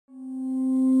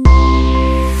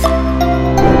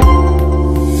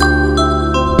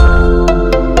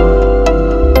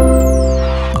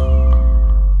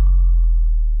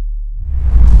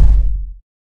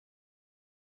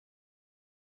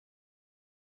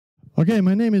Okay,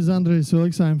 my name is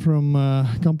Andrejs. I'm from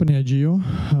company A-GEO.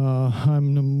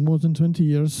 I'm more than 20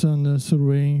 years in the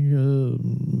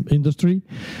surveying industry,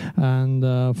 and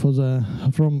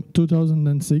from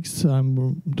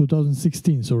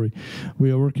 2016, sorry,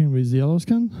 we are working with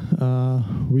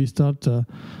YellowScan. We start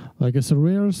like a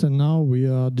surveyors, and now we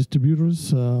are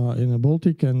distributors in the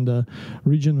Baltic and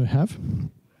region we have.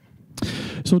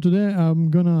 So today I'm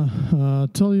gonna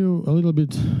tell you a little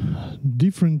bit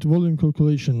different volume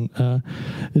calculation.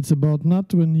 It's about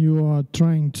not when you are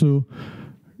trying to...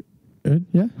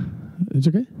 yeah? It's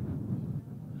okay?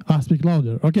 Speak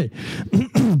louder. Okay.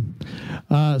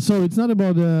 So it's not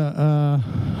about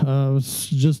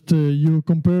just you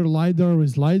compare LiDAR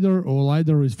with LiDAR or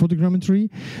LiDAR with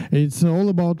photogrammetry. It's all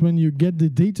about when you get the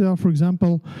data, for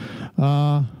example,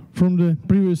 from the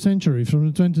previous century,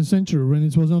 from the 20th century, when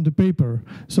it was on the paper.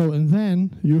 So, and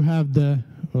then you have the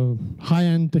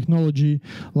high-end technology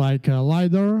like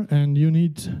LiDAR, and you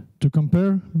need to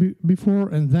compare before,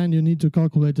 and then you need to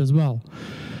calculate as well.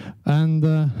 And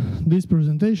this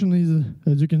presentation is,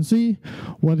 as you can see,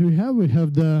 what we have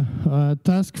the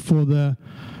task for the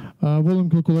volume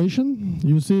calculation.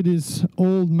 You see this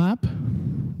old map.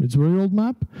 It's a very old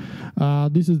map.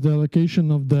 This is the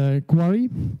location of the quarry.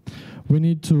 We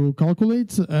need to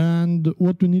calculate, and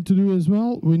what we need to do as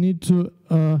well, we need to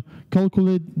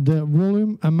calculate the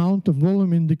volume, amount of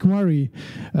volume in the quarry,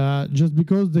 just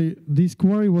because this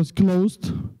quarry was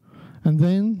closed, and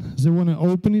then they want to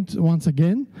open it once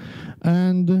again,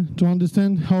 and to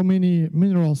understand how many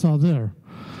minerals are there.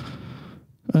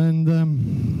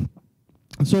 And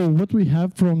so what we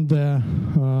have from the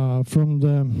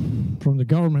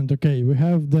government, okay, we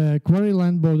have the quarry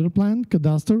land border plan,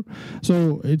 cadastre.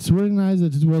 So it's very nice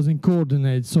that it was in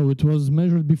coordinates. So it was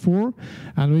measured before,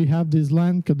 and we have this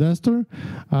land cadastre.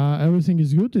 Everything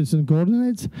is good, it's in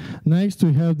coordinates. Next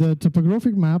we have the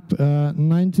topographic map,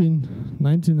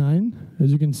 1999,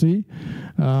 as you can see.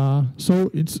 So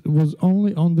it was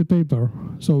only on the paper.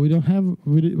 So we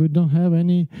don't have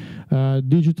any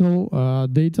digital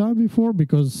data before,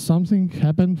 because something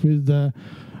happened with the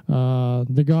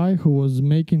guy who was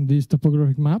making this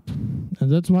topographic map,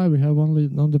 and that's why we have only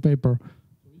on the paper.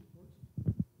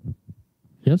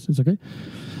 Yes, it's okay.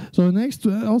 So next,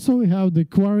 also we have the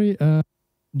quarry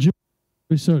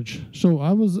research. So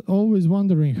I was always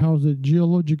wondering how the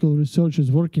geological research is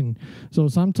working. So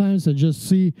sometimes I just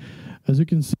see, as you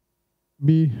can see,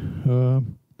 we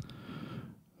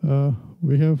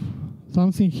have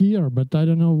something here, but I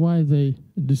don't know why they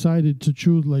decided to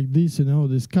choose like this, you know,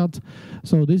 this cut.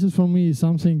 So this is for me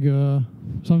something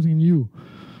new.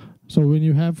 So when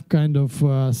you have kind of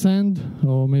sand,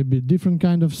 or maybe different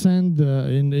kind of sand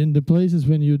in the places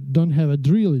when you don't have a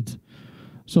drill it.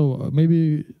 So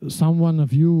maybe someone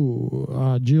of you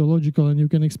are geological and you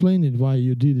can explain it, why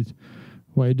you did it,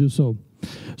 why you do so.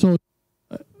 So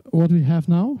what we have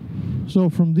now, so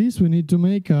from this we need to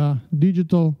make a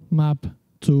digital map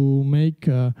to make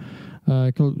the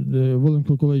volume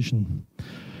calculation.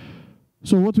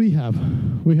 So what we have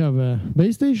a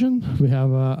base station, we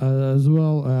have as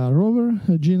well a rover,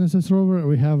 a GNSS rover,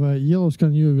 we have a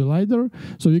YellowScan UAV LiDAR,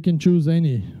 so you can choose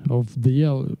any of the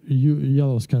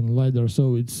YellowScan LiDAR,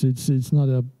 so it's not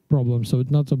a problem, so it's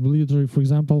not obligatory. For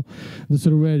example, the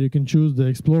surveyor, you can choose the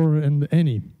Explorer and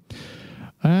any.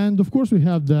 And of course we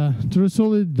have the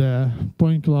TerraSolid, the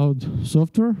point cloud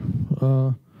software,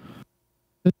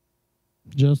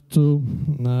 just to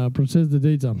process the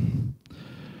data.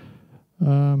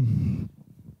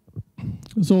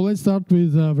 So let's start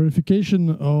with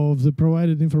verification of the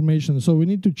provided information. So we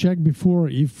need to check before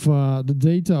if the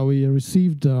data we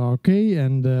received are okay,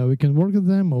 and we can work with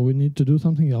them, or we need to do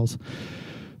something else.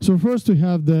 So first we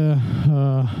have the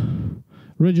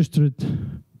registered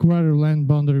quarry land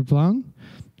boundary plan.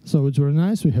 So it's very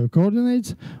nice. We have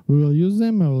coordinates. We will use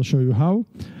them. I will show you how.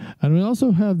 And we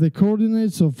also have the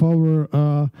coordinates of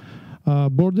our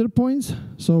border points.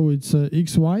 So it's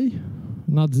XY,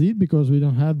 not Z, because we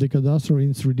don't have the cadastre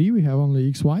in 3D. We have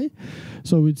only XY.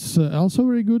 So it's also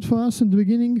very good for us in the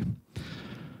beginning.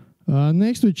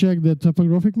 Next, we check the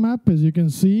topographic map. As you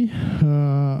can see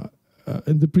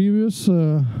in the previous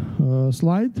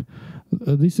slide,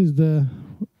 this is the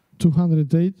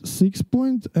 206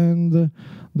 point, and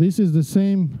this is the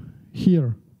same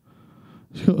here.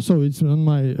 So it's on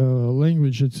my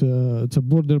language, it's a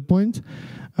border point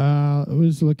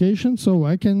with location. So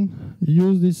I can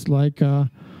use this like,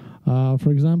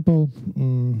 for example,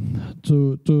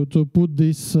 to put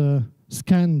this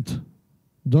scanned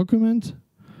document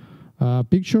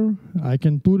picture. I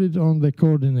can put it on the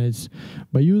coordinates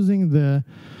by using the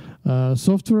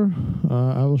software.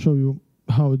 I will show you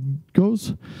how it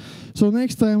goes. So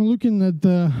next I'm looking at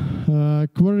the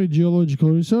query geological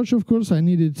research. Of course, I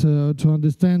needed to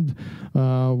understand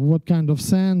what kind of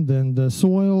sand and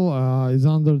soil is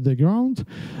under the ground.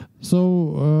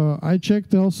 So I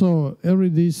checked also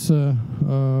these,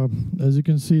 as you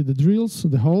can see, the drills,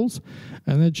 the holes,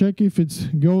 and I check if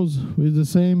it goes with the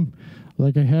same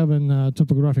like I have in a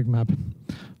topographic map.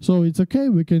 So it's okay,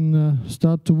 we can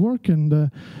start to work,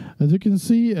 and as you can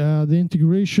see, the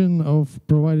integration of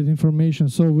provided information.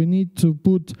 So we need to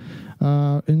put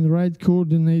in the right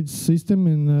coordinate system,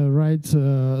 in the right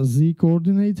Z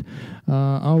coordinate,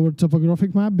 our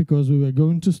topographic map, because we were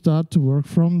going to start to work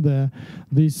from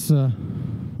this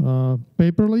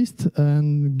paper list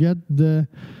and get the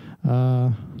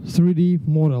 3D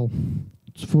model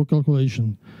for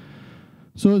calculation.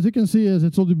 So as you can see, as I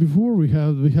told you before, we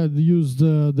had used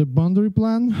the boundary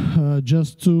plan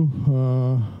just to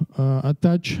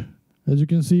attach, as you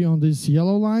can see on this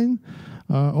yellow line,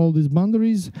 all these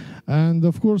boundaries. And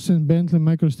of course, in Bentley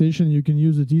MicroStation, you can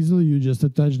use it easily. You just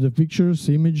attach the pictures,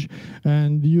 image,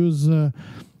 and use a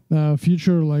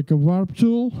feature like a warp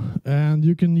tool, and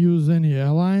you can use any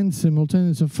align,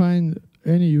 simultaneous, affine,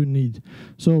 any you need.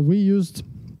 So we used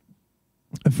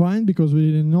affine because we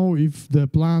didn't know if the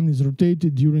plan is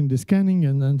rotated during the scanning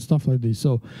and stuff like this.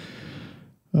 So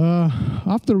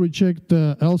after we checked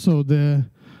also the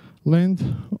length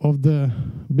of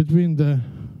between the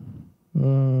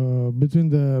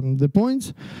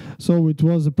points, so it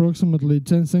was approximately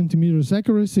 10 centimeters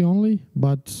accuracy only,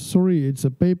 but sorry, it's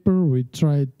a paper, we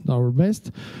tried our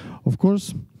best, of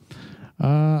course.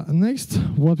 Next,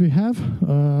 what we have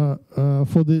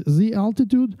for the Z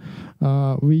altitude,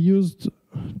 we used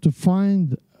to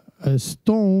find a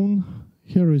stone.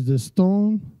 Here is the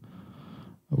stone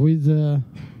with a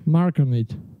mark on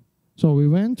it. So we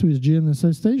went with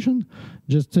GNSS station,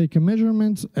 just take a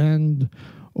measurement, and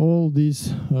all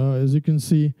these, as you can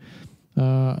see,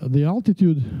 the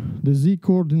altitude, the Z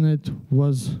coordinate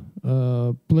was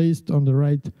placed on the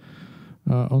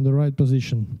right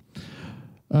position.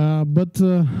 But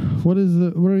what is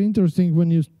very interesting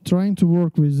when you're trying to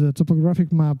work with a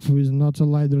topographic map with not a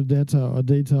LiDAR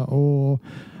data or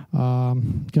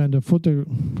kind of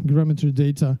photogrammetry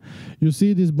data, you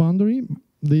see this boundary,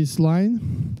 this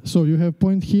line. So you have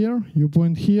point here, you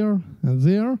point here and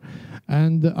there,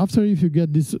 and after if you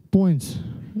get these points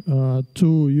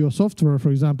to your software, for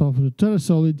example, for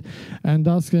TerraSolid, and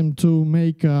ask them to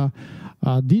make a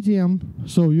DTM,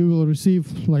 so you will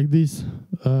receive like this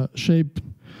shape,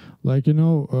 like, you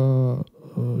know,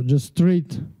 just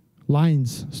straight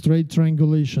lines, straight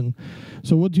triangulation.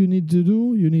 So what you need to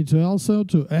do, you need to also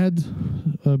to add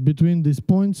between these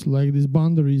points, like these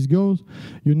boundaries goes,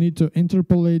 you need to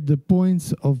interpolate the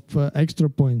points of extra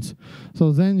points.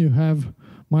 So then you have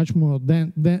much more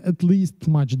at least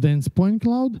much dense point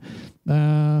cloud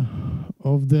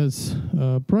of this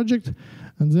project,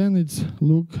 and then it's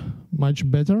look much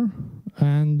better,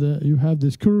 and you have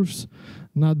these curves,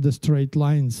 not the straight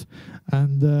lines.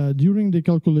 And during the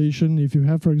calculation, if you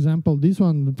have, for example, this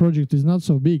one, the project is not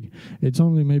so big, it's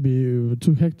only maybe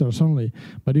 2 hectares only,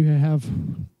 but you have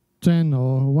 10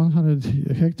 or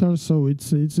 100 hectares, so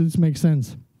it makes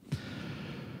sense.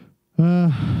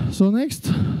 So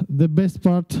next, the best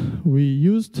part we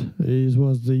used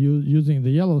was using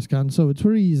the YellowScan. So it's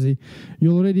very easy.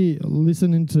 You already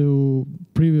listening to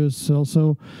previous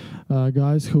also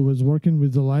guys who was working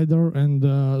with the LiDAR, and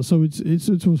so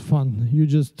it was fun. You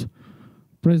just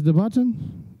press the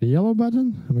button, the yellow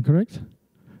button. Am I correct?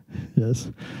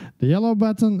 Yes, the yellow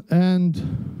button,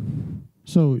 and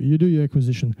so you do your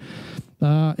acquisition.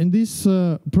 In this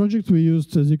project we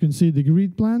used, as you can see, the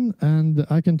grid plan, and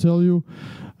I can tell you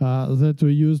that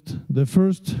we used the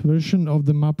first version of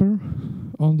the mapper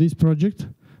on this project.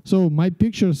 So my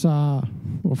pictures are,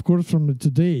 of course, from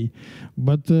today,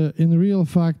 but in real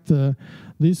fact,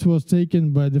 this was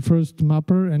taken by the first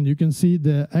mapper, and you can see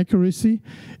the accuracy,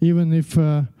 even if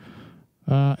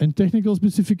in technical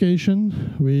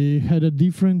specification, we had a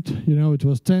different, you know, it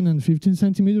was 10 and 15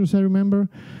 centimeters, I remember,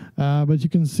 but you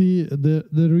can see the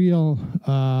real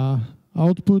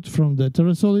output from the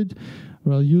TerraSolid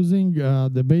while using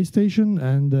the base station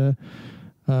and the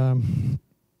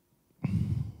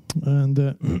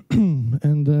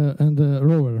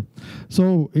rover.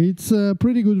 So it's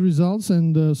pretty good results,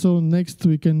 and so next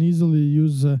we can easily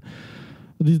use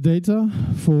this data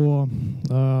for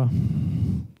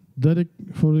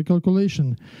the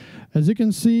calculation. As you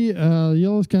can see,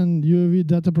 YellowScan UAV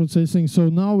data processing. So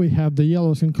now we have the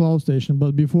YellowScan cloud station,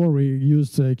 but before we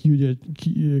used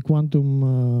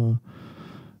quantum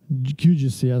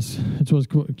QGIS. Yes, it was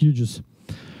QGIS.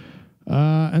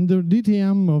 And the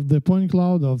DTM of the point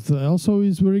cloud also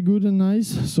is very good and nice,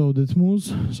 so that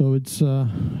moves. So it's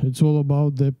all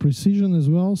about the precision as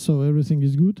well, so everything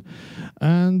is good.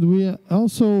 And we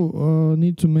also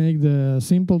need to make the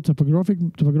simple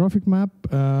topographic map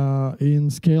in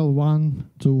scale 1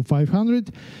 to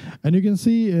 500, and you can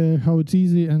see how it's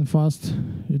easy and fast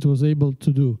it was able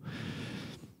to do.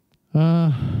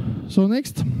 So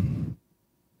next,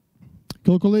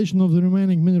 calculation of the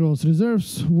remaining minerals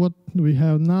reserves. What we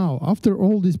have now, after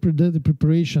all this data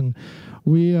preparation,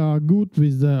 we are good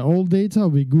with the old data,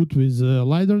 we're good with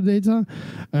LiDAR data,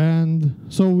 and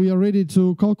so we are ready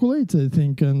to calculate, I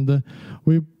think. And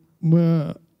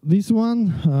this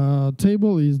one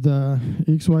table is the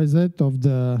XYZ of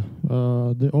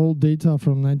the old data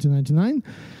from 1999.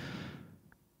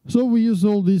 So we use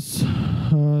all this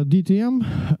DTM,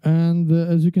 and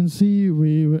as you can see,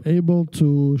 we were able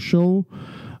to show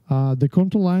the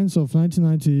contour lines of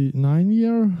 1999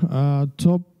 year,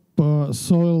 top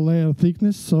soil layer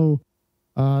thickness. So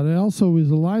also with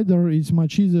the LiDAR, it's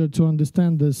much easier to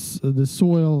understand the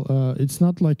soil. It's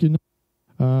not like, you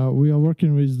know, we are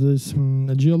working with this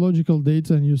geological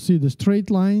data, and you see the straight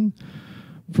line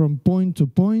from point to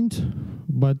point,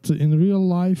 but in real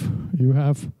life, you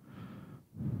have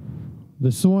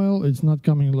the soil. It's not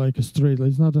coming like a straight.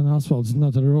 It's not an asphalt. It's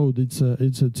not a road. It's a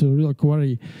real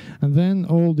quarry. And then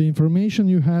all the information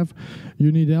you have,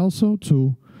 you need also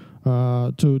to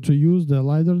use the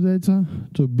LiDAR data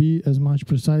to be as much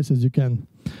precise as you can.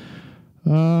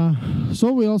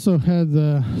 So we also had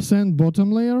the sand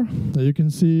bottom layer. You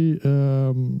can see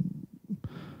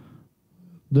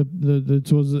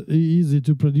it was easy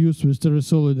to produce with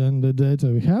TerraSolid and the data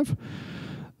we have.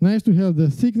 Next, we have the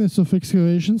thickness of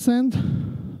excavation sand.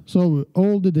 So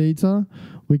all the data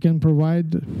we can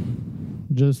provide,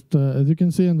 just as you can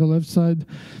see on the left side,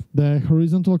 the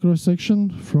horizontal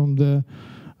cross-section from the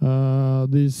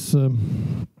these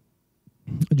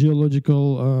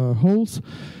geological holes,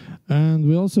 and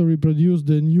we also reproduce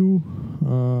the new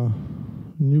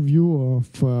view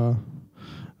of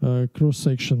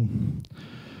cross-section.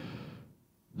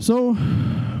 So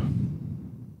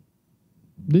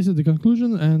this is the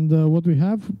conclusion, and what we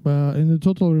have in the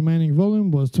total remaining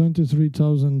volume was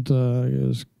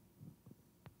 23,000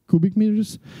 cubic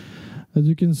meters, as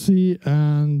you can see,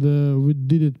 and we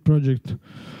did it project.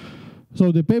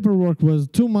 So the paperwork was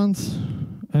 2 months,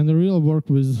 and the real work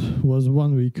was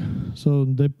 1 week. So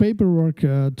the paperwork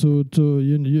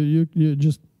you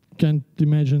just can't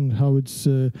imagine how it's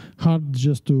hard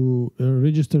just to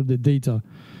register the data,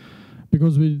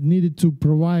 because we needed to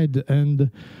provide and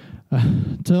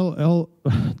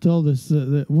tell this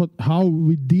how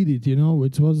we did it. You know,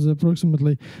 it was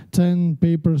approximately 10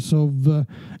 papers of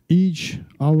each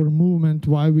our movement,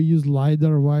 why we use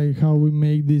LiDAR, how we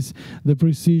make this, the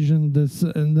precision, this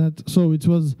and that. So it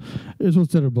was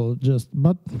terrible,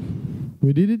 but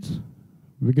we did it,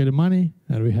 we get the money,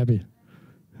 and we're happy.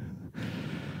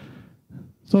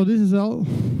 So this is all.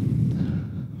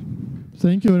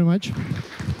 Thank you very much.